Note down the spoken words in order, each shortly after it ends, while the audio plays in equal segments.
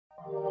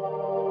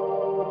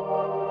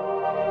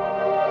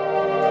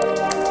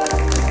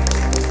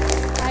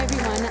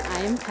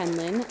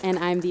Kenlyn, and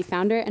I'm the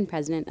founder and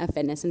president of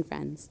Fitness and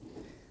Friends.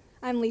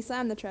 I'm Lisa,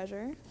 I'm the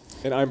treasurer.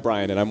 And I'm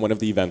Bryan, and I'm one of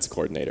the events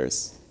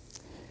coordinators.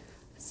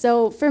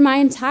 So for my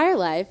entire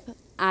life,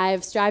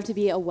 I've strived to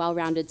be a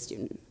well-rounded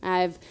student.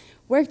 I've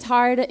worked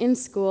hard in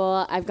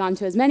school, I've gone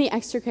to as many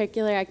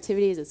extracurricular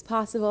activities as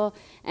possible,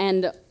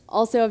 and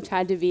also have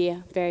tried to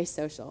be very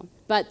social.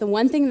 But the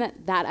one thing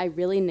that I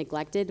really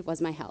neglected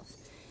was my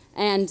health.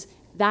 And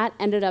that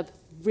ended up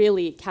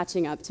really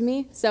catching up to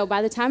me. So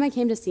by the time I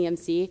came to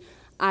CMC,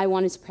 I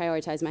wanted to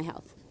prioritize my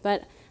health.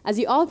 But as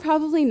you all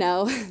probably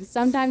know,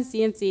 sometimes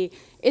CMC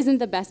isn't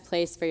the best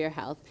place for your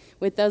health.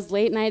 With those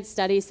late night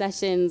study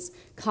sessions,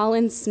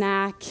 Carlen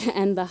snack,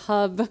 and the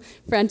hub,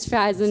 French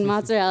fries and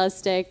mozzarella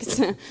sticks,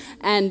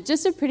 and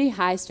just a pretty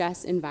high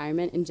stress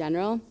environment in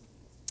general,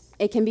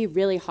 it can be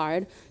really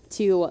hard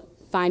to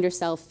find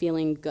yourself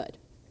feeling good.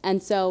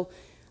 And so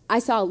I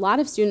saw a lot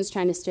of students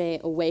trying to stay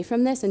away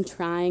from this and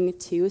trying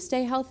to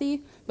stay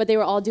healthy, but they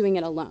were all doing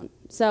it alone.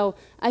 So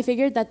I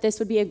figured that this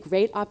would be a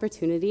great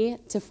opportunity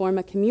to form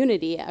a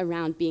community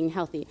around being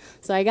healthy.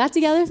 So I got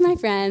together with my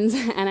friends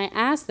and I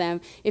asked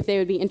them if they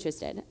would be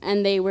interested,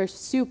 and they were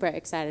super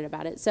excited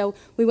about it. So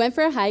we went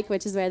for a hike,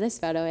 which is where this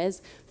photo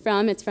is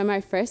from. It's from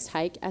our first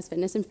hike as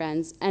Fitness and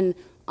Friends, and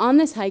on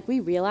this hike we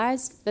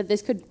realized that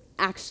this could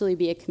actually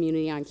be a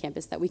community on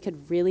campus, that we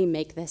could really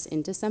make this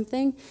into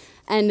something.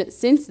 And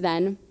since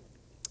then,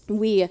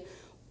 we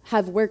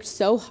have worked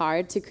so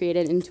hard to create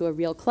it into a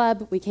real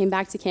club. We came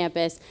back to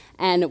campus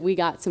and we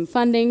got some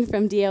funding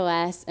from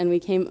DOS and we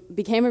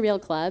became a real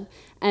club.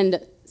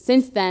 And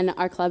since then,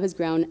 our club has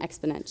grown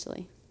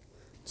exponentially.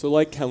 So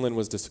like Kenlyn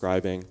was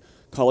describing,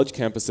 college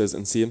campuses,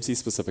 and CMC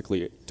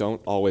specifically,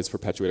 don't always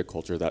perpetuate a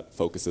culture that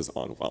focuses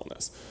on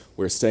wellness.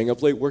 We're staying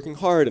up late working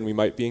hard, and we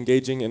might be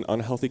engaging in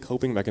unhealthy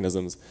coping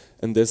mechanisms,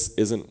 and this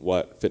isn't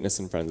what Fitness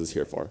and Friends is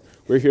here for.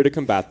 We're here to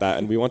combat that,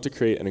 and we want to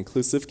create an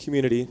inclusive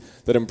community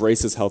that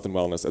embraces health and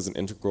wellness as an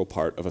integral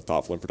part of a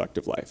thoughtful and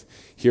productive life.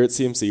 Here at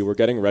CMC, we're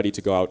getting ready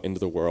to go out into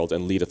the world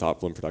and lead a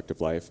thoughtful and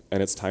productive life,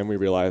 and it's time we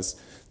realize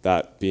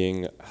that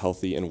being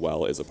healthy and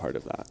well is a part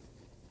of that.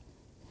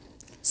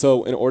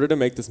 So in order to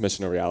make this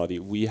mission a reality,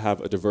 we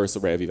have a diverse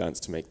array of events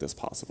to make this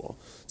possible.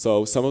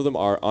 So some of them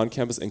are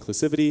on-campus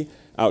inclusivity,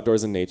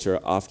 outdoors in nature,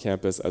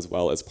 off-campus, as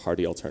well as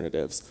party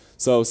alternatives.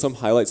 So some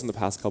highlights in the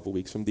past couple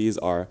weeks from these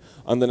are,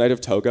 on the night of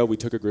Toga, we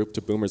took a group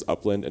to Boomers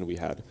Upland, and we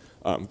had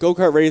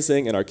go-kart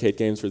racing and arcade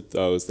games for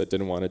those that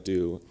didn't want to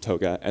do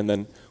Toga. And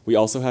then we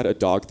also had a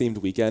dog-themed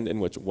weekend in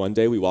which one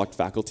day we walked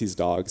faculty's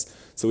dogs.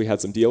 So we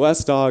had some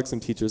DOS dogs, some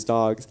teachers'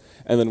 dogs,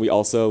 and then we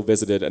also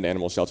visited an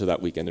animal shelter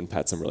that weekend and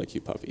pet some really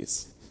cute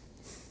puppies.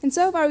 And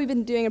so far, we've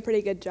been doing a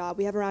pretty good job.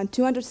 We have around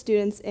 200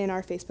 students in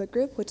our Facebook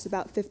group, which is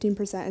about 15%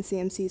 of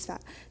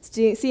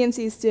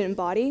CMC's student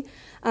body.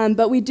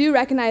 But we do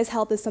recognize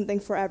health is something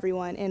for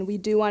everyone, and we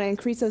do want to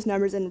increase those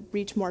numbers and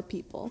reach more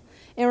people.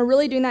 And we're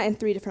really doing that in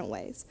 3 different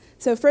ways.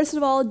 So first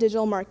of all,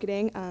 digital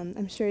marketing.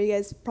 I'm sure you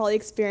guys probably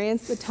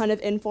experienced a ton of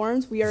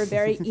informs. We are a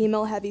very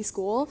email-heavy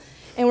school,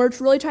 and we're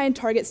really trying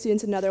to target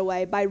students another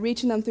way by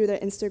reaching them through their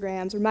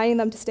Instagrams, reminding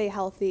them to stay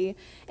healthy,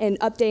 and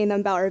updating them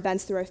about our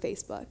events through our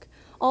Facebook.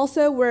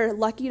 Also, we're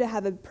lucky to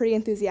have a pretty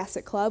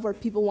enthusiastic club where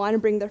people want to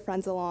bring their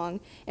friends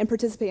along and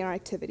participate in our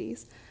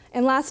activities.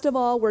 And last of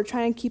all, we're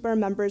trying to keep our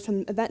members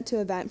from event to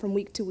event, from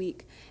week to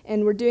week.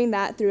 And we're doing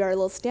that through our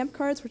little stamp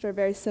cards, which are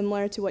very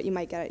similar to what you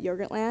might get at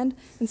Yogurtland.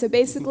 And so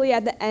basically,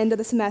 at the end of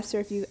the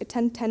semester, if you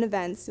attend 10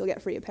 events, you'll get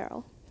free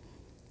apparel.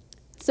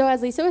 So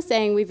as Lisa was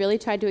saying, we've really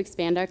tried to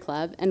expand our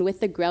club, and with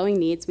the growing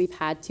needs, we've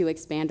had to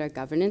expand our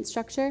governance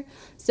structure.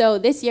 So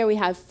this year we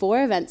have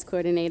 4 events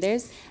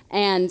coordinators,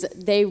 and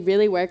they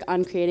really work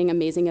on creating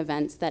amazing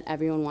events that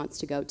everyone wants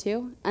to go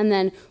to. And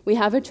then we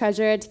have a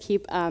treasurer to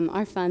keep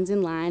our funds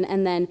in line,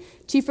 and then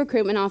chief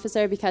recruitment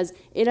officer, because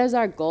it is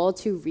our goal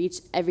to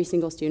reach every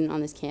single student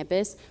on this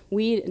campus.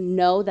 We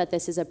know that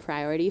this is a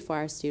priority for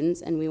our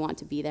students, and we want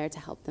to be there to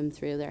help them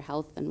through their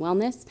health and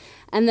wellness.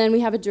 And then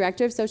we have a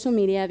director of social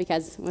media,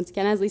 because once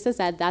again, as Lisa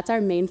said, that's our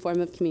main form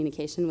of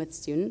communication with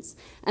students.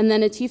 And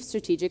then a chief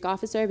strategic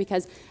officer,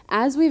 because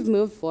as we've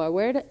moved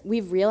forward,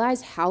 we've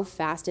realized how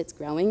fast it's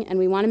growing, and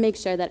we want to make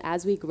sure that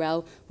as we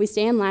grow, we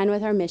stay in line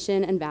with our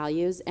mission and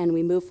values, and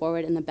we move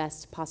forward in the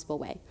best possible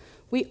way.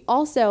 We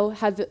also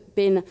have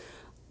been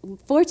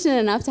fortunate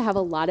enough to have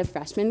a lot of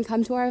freshmen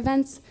come to our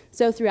events.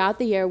 So throughout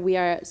the year, we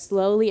are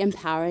slowly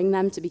empowering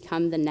them to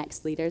become the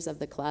next leaders of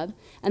the club.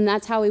 And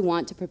that's how we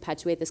want to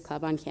perpetuate this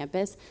club on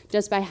campus,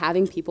 just by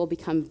having people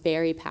become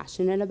very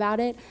passionate about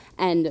it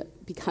and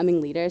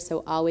becoming leaders,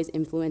 so always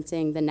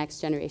influencing the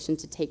next generation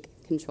to take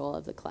control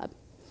of the club.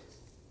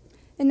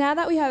 And now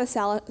that we have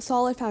a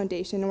solid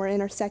foundation and we're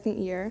in our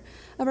 2nd year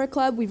of our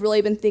club, we've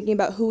really been thinking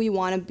about who we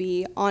want to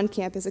be on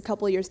campus a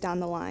couple years down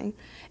the line.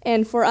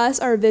 And for us,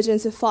 our vision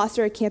is to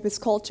foster a campus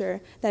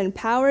culture that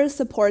empowers,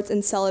 supports,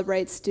 and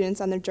celebrates students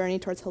on their journey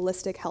towards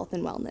holistic health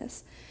and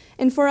wellness.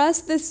 And for us,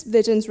 this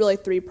vision is really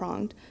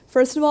three-pronged.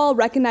 First of all,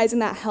 recognizing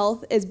that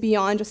health is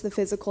beyond just the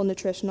physical,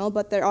 nutritional,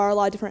 but there are a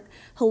lot of different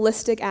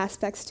holistic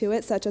aspects to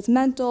it, such as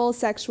mental,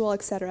 sexual,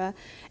 etc.,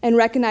 and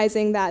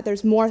recognizing that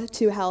there's more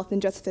to health than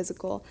just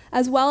physical,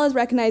 as well as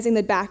recognizing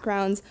the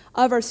backgrounds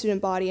of our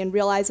student body and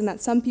realizing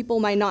that some people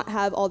might not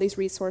have all these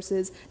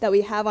resources that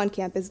we have on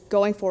campus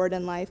going forward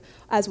in life,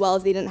 as well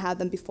as they didn't have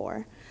them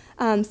before.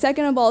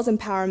 Second of all is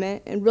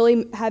empowerment, and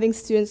really having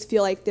students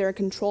feel like they're in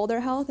control of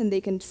their health and they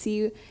can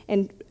see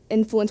and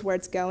influence where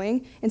it's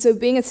going. And so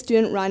being a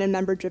student-run and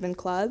member-driven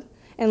club.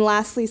 And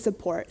lastly,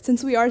 support.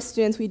 Since we are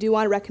students, we do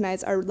want to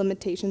recognize our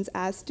limitations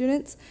as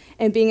students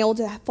and being able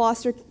to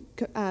foster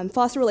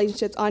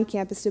relationships on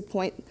campus to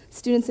point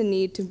students in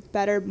need to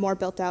better, more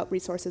built-out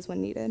resources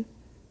when needed.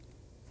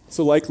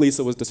 So like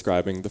Lisa was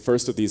describing, the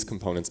first of these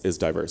components is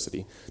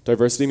diversity.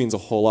 Diversity means a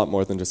whole lot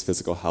more than just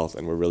physical health,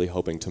 and we're really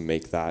hoping to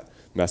make that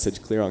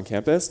message clear on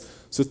campus.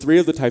 So 3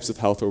 of the types of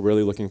health we're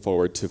really looking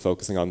forward to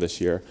focusing on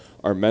this year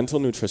are mental,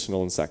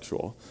 nutritional, and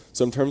sexual.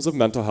 So in terms of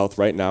mental health,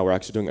 right now we're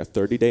actually doing a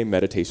 30-day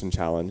meditation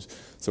challenge.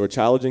 So we're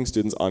challenging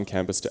students on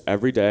campus to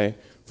every day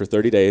for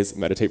 30 days,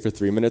 meditate for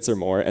 3 minutes or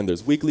more, and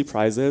there's weekly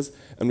prizes,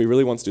 and we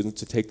really want students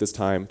to take this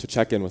time to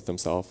check in with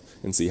themselves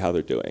and see how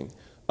they're doing.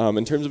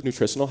 In terms of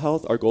nutritional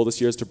health, our goal this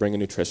year is to bring a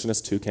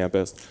nutritionist to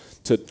campus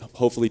to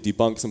hopefully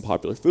debunk some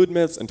popular food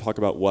myths and talk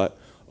about what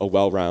a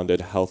well-rounded,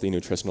 healthy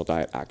nutritional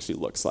diet actually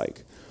looks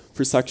like.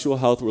 For sexual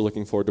health, we're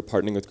looking forward to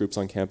partnering with groups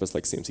on campus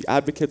like CMC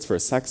Advocates for a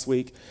sex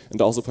week, and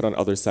to also put on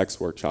other sex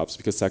workshops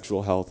because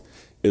sexual health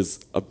is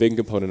a big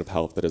component of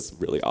health that is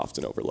really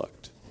often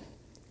overlooked.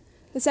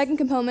 The second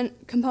component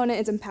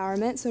is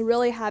empowerment, so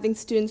really having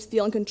students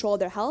feel in control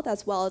of their health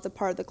as well as a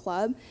part of the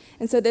club.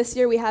 And so this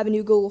year we have a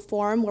new Google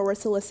form where we're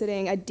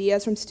soliciting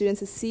ideas from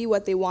students to see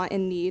what they want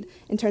and need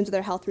in terms of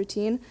their health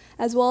routine,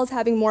 as well as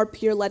having more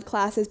peer-led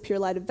classes,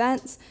 peer-led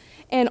events.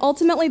 And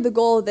ultimately the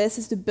goal of this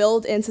is to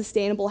build in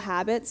sustainable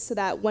habits so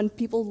that when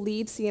people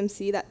leave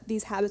CMC, that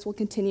these habits will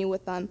continue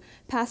with them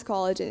past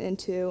college and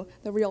into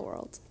the real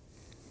world.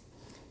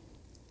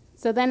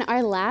 So then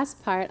our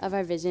last part of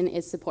our vision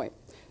is support.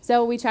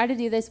 So we try to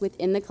do this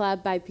within the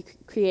club by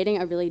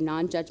creating a really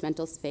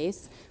non-judgmental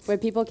space where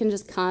people can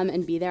just come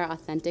and be their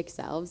authentic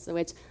selves,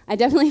 which I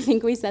definitely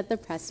think we set the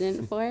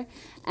precedent for.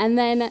 And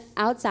then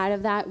outside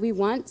of that, we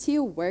want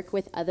to work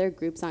with other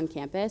groups on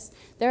campus.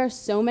 There are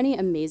so many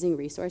amazing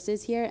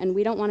resources here, and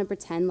we don't want to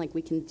pretend like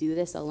we can do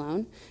this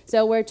alone.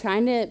 So we're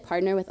trying to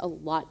partner with a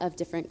lot of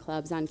different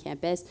clubs on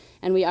campus,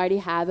 and we already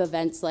have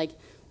events like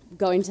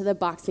going to the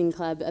boxing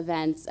club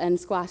events and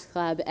squash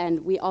club,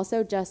 and we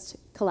also just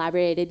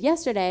collaborated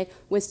yesterday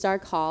with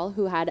Stark Hall,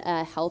 who had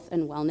a health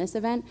and wellness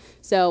event.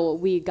 So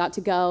we got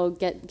to go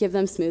give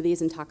them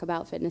smoothies and talk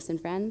about fitness and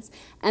friends.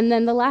 And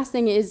then the last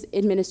thing is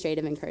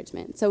administrative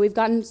encouragement. So we've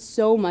gotten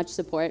so much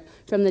support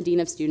from the Dean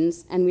of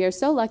Students, and we are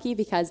so lucky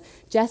because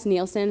Jess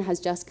Nielsen has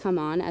just come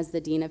on as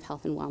the Dean of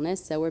Health and Wellness,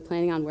 so we're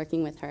planning on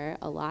working with her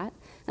a lot.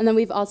 And then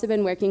we've also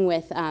been working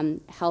with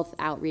Health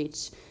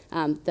Outreach,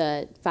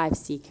 the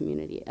 5C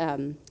community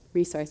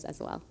resource as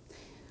well.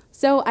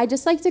 So I'd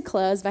just like to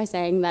close by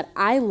saying that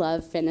I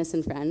love Fitness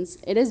and Friends.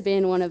 It has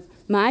been one of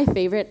my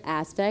favorite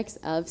aspects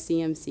of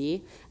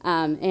CMC,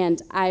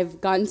 and I've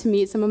gotten to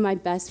meet some of my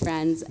best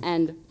friends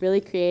and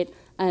really create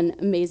an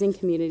amazing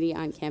community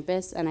on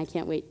campus, and I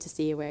can't wait to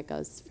see where it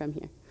goes from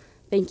here.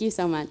 Thank you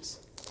so much.